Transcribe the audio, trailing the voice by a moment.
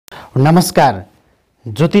नमस्कार।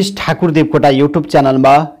 ज्योतिष ठाकुर देवकोटा यूट्यूब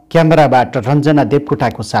च्यानलमा क्यामेराबाट रञ्जना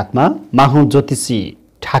देवकोटाको साथमा म हुँ ज्योतिषी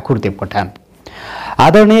ठाकुर देवकोटा।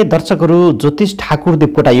 आदरणीय दर्शकहरू, ज्योतिष ठाकुर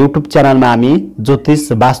देवकोटा यूट्यूब च्यानलमा हामी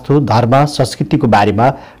ज्योतिष, वास्तु, धर्म, संस्कृतिको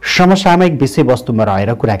बारेमा समसामयिक विषयवस्तुमा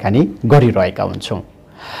रहेर कुराकानी गरिरहेका हुन्छौँ।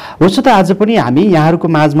 उसो त आज पनि हामी यहाँहरूको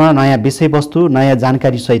माझमा नयाँ विषयवस्तु, नयाँ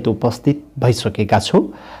जानकारी सहित उपस्थित भइसकेका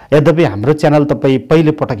छौँ। यद्यपि हाम्रो च्यानल तपाईँ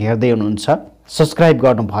पहिलो पटक हेर्दै हुनुहुन्छ, सब्सक्राइब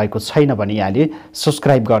गर्नु भएको छैन भने यहाँले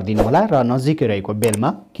सब्सक्राइब गरिदिनु होला र नजिकै रहेको बेलमा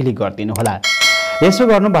क्लिक गरिदिनु होला। यसो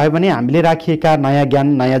गर्नुभयो भने हामीले राखिएका नयाँ ज्ञान,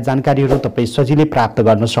 नयाँ जानकारीहरू तपाईँ सजिलै प्राप्त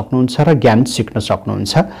गर्न सक्नुहुन्छ र ज्ञान सिक्न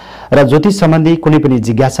सक्नुहुन्छ। र ज्योतिष सम्बन्धी कुनै पनि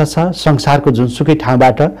जिज्ञासा छ, संसारको जुनसुकै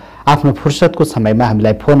ठाउँबाट आफ्नो फुर्सदको समयमा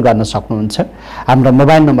हामीलाई फोन गर्न सक्नुहुन्छ। हाम्रो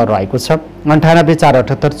मोबाइल नम्बर रहेको छ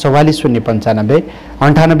 9847844095,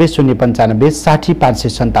 98095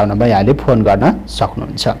 60557 यहाँले फोन गर्न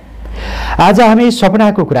सक्नुहुन्छ। आज हामी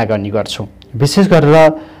सपनाको कुरा गर्ने गर्छौँ। विशेष गरेर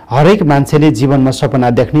हरेक मान्छेले जीवनमा सपना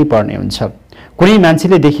देख्नै पर्ने हुन्छ। कुनै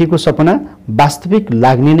मान्छेले देखेको सपना वास्तविक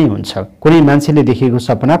लाग्ने नै हुन्छ, कुनै मान्छेले देखेको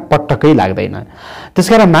सपना पटक्कै लाग्दैन।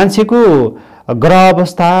 त्यसकारण मान्छेको ग्रह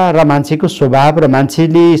अवस्था र मान्छेको स्वभाव र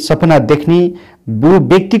मान्छेले सपना देख्ने वो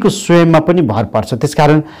व्यक्तिको स्वयंमा पनि भर पर्छ।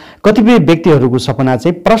 त्यसकारण कतिपय व्यक्तिहरूको सपना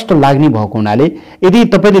चाहिँ प्रष्ट लाग्ने भएको हुनाले यदि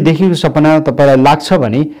तपाईँले देखेको सपना तपाईँलाई लाग्छ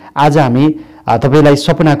भने आज हामी तपाईलाई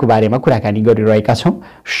सपनाको बारेमा कुराकानी गरिरहेका छौँ।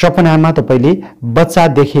 सपनामा तपाईँले बच्चा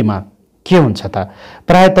देखेमा के हुन्छ त?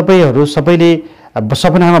 प्राय तपाईहरू सबैले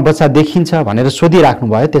सपनामा बच्चा देखिन्छ भनेर सोधिराख्नु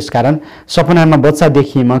भयो। त्यसकारण सपनामा बच्चा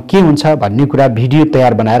देखिएमा के हुन्छ भन्ने कुरा भिडियो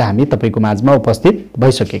तयार बनाएर हामी तपाईँको माझमा उपस्थित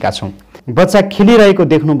भइसकेका छौँ। बच्चा खेलिरहेको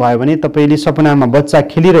देख्नुभयो भने तपाईँले सपनामा बच्चा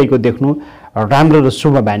खेलिरहेको देख्नु राम्रो र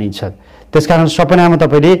शुभ मानिन्छ। त्यसकारण सपनामा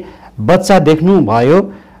तपाईँले बच्चा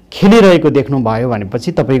देख्नुभयो, खेलिरहेको देख्नुभयो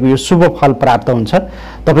भनेपछि तपाईँको यो शुभ फल प्राप्त हुन्छ।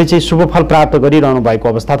 तपाईँ चाहिँ शुभ फल प्राप्त गरिरहनु भएको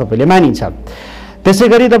अवस्था तपाईँले मानिन्छ। त्यसै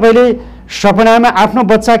गरी तपाईँले सपनामा आफ्नो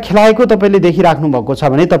बच्चा खेलाएको तपाईँले देखिराख्नु भएको छ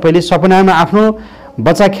भने तपाईँले सपनामा आफ्नो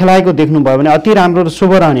बच्चा खेलाएको देख्नुभयो भने अति राम्रो र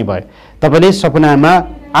शुभ रहने भयो। तपाईँले सपनामा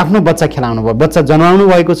आफ्नो बच्चा खेलाउनु भयो, बच्चा जन्माउनु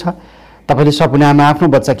भएको छ, तपाईँले सपनामा आफ्नो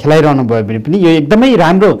बच्चा खेलाइरहनु भयो भने पनि यो एकदमै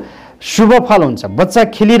राम्रो शुभ फल हुन्छ। बच्चा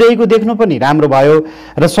खेलिरहेको देख्नु पनि राम्रो भयो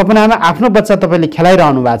र सपनामा आफ्नो बच्चा तपाईँले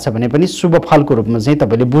खेलाइरहनु भएको छ भने पनि शुभ फलको रूपमा चाहिँ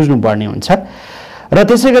तपाईँले बुझ्नुपर्ने हुन्छ। र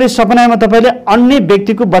त्यसै गरी सपनामा तपाईँले अन्य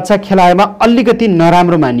व्यक्तिको बच्चा खेलाएमा अलिकति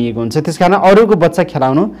नराम्रो मानिएको हुन्छ। त्यसकारण अरूको बच्चा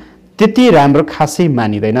खेलाउनु त्यति राम्रो खासै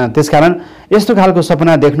मानिँदैन। त्यसकारण यस्तो खालको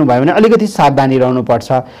सपना देख्नुभयो भने अलिकति सावधानी रहनुपर्छ।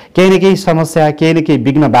 केही न केही समस्या, केही न केही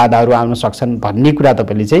विघ्न बाधाहरू आउन सक्छन् भन्ने कुरा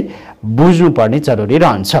तपाईँले चाहिँ बुझ्नुपर्ने जरुरी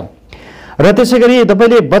रहन्छ। र त्यसै गरी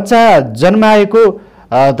तपाईँले बच्चा जन्माएको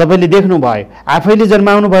तपाईँले देख्नुभयो, आफैले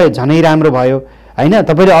जन्माउनु भयो झनै राम्रो भयो हैन।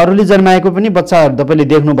 तपाईँले अरूले जन्माएको पनि बच्चा तपाईँले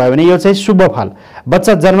देख्नुभयो भने यो चाहिँ शुभ फल।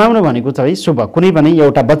 बच्चा जन्माउनु भनेको चाहिँ शुभ, कुनै पनि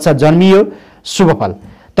एउटा बच्चा जन्मियो शुभ फल।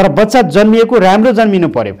 तर बच्चा जन्मिएको राम्रो जन्मिनु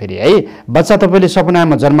पर्यो फेरि है। बच्चा तपाईँले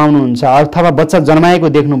सपनामा जन्माउनुहुन्छ अथवा बच्चा जन्माएको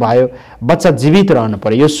देख्नुभयो, बच्चा जीवित रहनु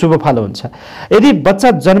पर्यो, यो शुभ फल हुन्छ। यदि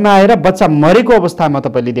बच्चा जन्माएर बच्चा मरेको अवस्थामा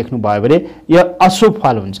तपाईँले देख्नुभयो भने यो अशुभ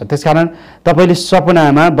फल हुन्छ। त्यसकारण तपाईँले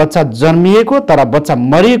सपनामा बच्चा जन्मिएको तर बच्चा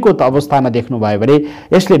मरिएको अवस्थामा देख्नुभयो भने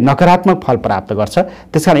यसले नकारात्मक फल प्राप्त गर्छ।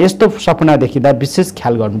 त्यसकारण यस्तो सपना देखिँदा विशेष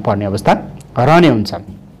ख्याल गर्नुपर्ने अवस्था रहने हुन्छ।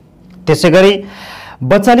 त्यसै गरी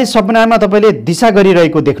बच्चाले सपनामा तपाईँले दिशा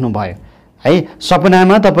गरिरहेको देख्नुभयो है,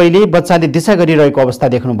 सपनामा तपाईँले बच्चाले दिशा गरिरहेको अवस्था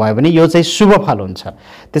देख्नुभयो भने यो चाहिँ शुभ फल हुन्छ।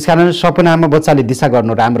 त्यसकारण सपनामा बच्चाले दिशा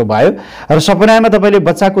गर्नु राम्रो भयो र सपनामा तपाईँले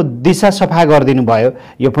बच्चाको दिशा सफा गरिदिनु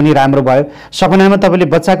भयो, यो पनि राम्रो भयो। सपनामा तपाईँले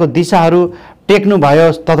बच्चाको दिशाहरू टेक्नु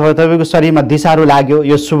भयो, तपाईँको शरीरमा दिशाहरू लाग्यो,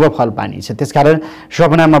 यो शुभ फल पानिन्छ। त्यसकारण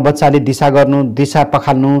सपनामा बच्चाले दिशा गर्नु, दिशा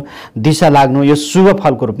पखाल्नु, दिशा लाग्नु यो शुभ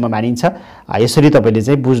फलको रूपमा मानिन्छ। यसरी तपाईँले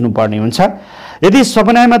चाहिँ बुझ्नुपर्ने हुन्छ। यदि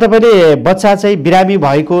सपनामा तपाईँले बच्चा चाहिँ बिरामी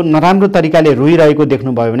भएको नराम्रो तरिकाले रोइरहेको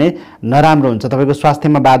देख्नुभयो भने नराम्रो हुन्छ। तपाईँको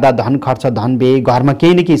स्वास्थ्यमा बाधा, धन खर्च, धन व्यय, घरमा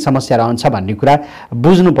केही न केही समस्या रहन्छ भन्ने कुरा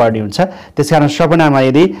बुझ्नुपर्ने हुन्छ। त्यसकारण सपनामा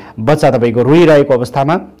यदि बच्चा तपाईँको रोइरहेको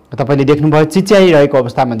अवस्थामा तपाईँले देख्नुभयो, चिच्याइरहेको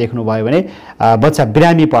अवस्थामा देख्नुभयो भने बच्चा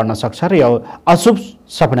बिरामी पर्न सक्छ र यो अशुभ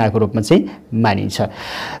सपनाको रूपमा चाहिँ मानिन्छ।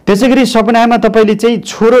 त्यसै गरी सपनामा तपाईँले चाहिँ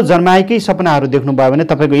छोरो जन्माएकै सपनाहरू देख्नुभयो भने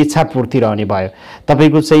तपाईँको इच्छा पूर्ति रहने भयो,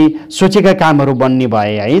 तपाईँको चाहिँ सोचेका कामहरू बन्ने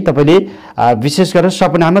भए है। तपाईँले विशेष गरेर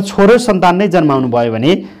सपनामा छोरो सन्तान नै जन्माउनु भयो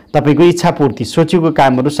भने तपाईँको इच्छा पूर्ति, सोचेको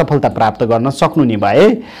कामहरू सफलता प्राप्त गर्न सक्नु नि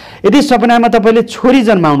भए। यदि सपनामा तपाईँले छोरी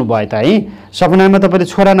जन्माउनु भयो त है, सपनामा तपाईँले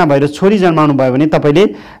छोरा नभएर छोरी जन्माउनु भयो भने तपाईँले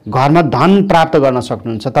घरमा धन प्राप्त गर्न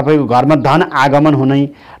सक्नुहुन्छ। तपाईँको घरमा धन आगमन हुने,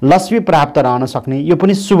 लक्ष्मी प्राप्त रहन सक्ने यो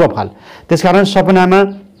पनि शुभ फल। त्यसकारण सपनामा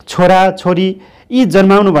छोरा छोरी यी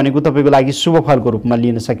जन्माउनु भनेको तपाईँको लागि शुभ फलको रूपमा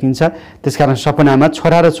लिन सकिन्छ। त्यसकारण सपनामा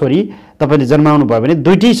छोरा र छोरी तपाईँले जन्माउनु भयो भने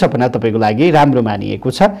दुईटै सपना तपाईँको लागि राम्रो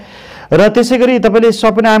मानिएको छ। र त्यसै गरी तपाईँले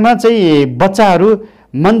सपनामा चाहिँ बच्चाहरू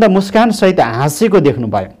मन्द मुस्कानसहित हाँसेको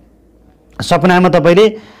देख्नुभयो। सपनामा तपाईँले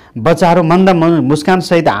बच्चाहरू मन्द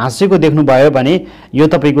मुस्कानसहित हाँसेको देख्नुभयो भने यो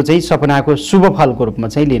तपाईँको चाहिँ सपनाको शुभ फलको रूपमा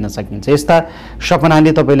चाहिँ लिन सकिन्छ। यस्ता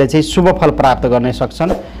सपनाले तपाईँले चाहिँ शुभ फल प्राप्त गर्न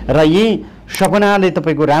सक्छन् र यी सपनाले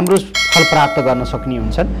तपाईँको राम्रो फल प्राप्त गर्न सक्ने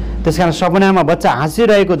हुन्छन्। त्यसकारण सपनामा बच्चा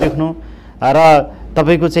हाँसिरहेको देख्नु र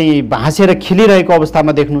तपाईँको चाहिँ हाँसेर खिलिरहेको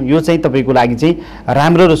अवस्थामा देख्नु यो चाहिँ तपाईँको लागि चाहिँ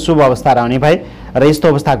राम्रो र शुभ अवस्था रहने भए र यस्तो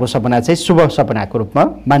अवस्थाको सपना चाहिँ शुभ सपनाको रूपमा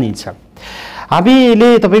मानिन्छ।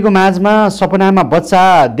 हामीले तपाईँको माझमा सपनामा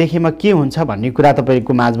बच्चा देखेमा के हुन्छ भन्ने कुरा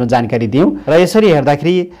तपाईँको माझमा जानकारी दियौँ र यसरी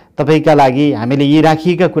हेर्दाखेरि तपाईँका लागि हामीले यी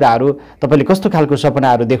राखिएका कुराहरू तपाईँले कस्तो खालको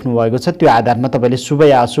सपनाहरू देख्नुभएको छ त्यो आधारमा तपाईँले शुभ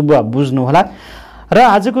या अशुभ बुझ्नुहोला। र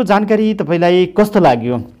आजको जानकारी तपाईँलाई कस्तो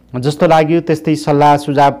लाग्यो, जस्तो लाग्यो त्यस्तै सल्लाह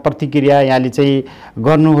सुझाव प्रतिक्रिया यहाँले चाहिँ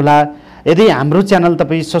गर्नुहोला। यदि हाम्रो च्यानल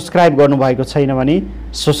तपाईँ सब्सक्राइब गर्नुभएको छैन भने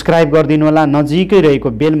सब्सक्राइब गरिदिनु होला, नजिकै रहेको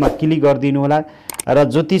बेलमा क्लिक गरिदिनु होला र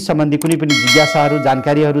ज्योतिष सम्बन्धी कुनै पनि जिज्ञासाहरू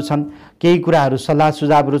जानकारीहरू छन्, केही कुराहरू सल्लाह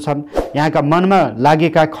सुझावहरू छन्, यहाँका मनमा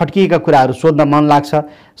लागेका खट्किएका कुराहरू सोध्न मन लाग्छ,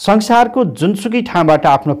 संसारको जुनसुकै ठाउँबाट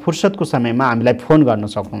आफ्नो फुर्सदको समयमा हामीलाई फोन गर्न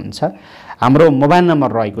सक्नुहुन्छ। हाम्रो मोबाइल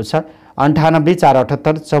नम्बर रहेको छ 98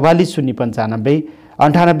 478 44 095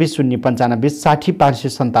 98 095 60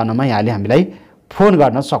 557 मा यहाँले हामीलाई फोन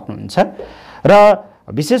गर्न सक्नुहुन्छ। र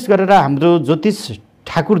विशेष गरेर हाम्रो ज्योतिष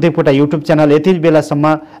ठाकुर देवकोटा युट्युब च्यानल यति बेलासम्म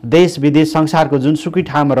देश विदेश संसारको जुनसुकै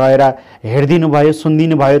ठाउँमा रहेर हेरिदिनु भयो,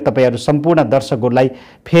 सुनिदिनु भयो, तपाईँहरू सम्पूर्ण दर्शकहरूलाई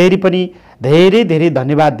फेरि पनि धेरै धेरै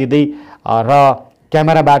धन्यवाद दिँदै र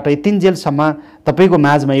क्यामेराबाट यतिन्जेलसम्म तपाईँको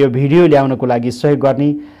माझमा यो भिडियो ल्याउनको लागि सहयोग गर्ने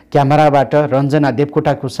क्यामेराबाट रञ्जना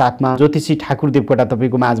देवकोटाको साथमा ज्योतिषी ठाकुर देवकोटा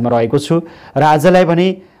तपाईँको माझमा रहेको छु। र आजलाई भने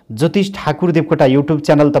ज्योतिष ठाकुर देवकोटा युट्युब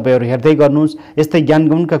च्यानल तपाईँहरू हेर्दै गर्नुहोस्। यस्तै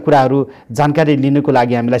ज्ञानगुणका कुराहरू जानकारी लिनको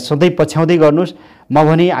लागि हामीलाई सधैँ पछ्याउँदै गर्नुहोस्। म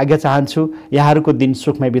भने आज्ञा चाहन्छु, यहाँहरूको दिन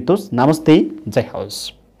सुखमय बितोस्। नमस्ते, जय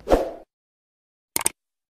होस्।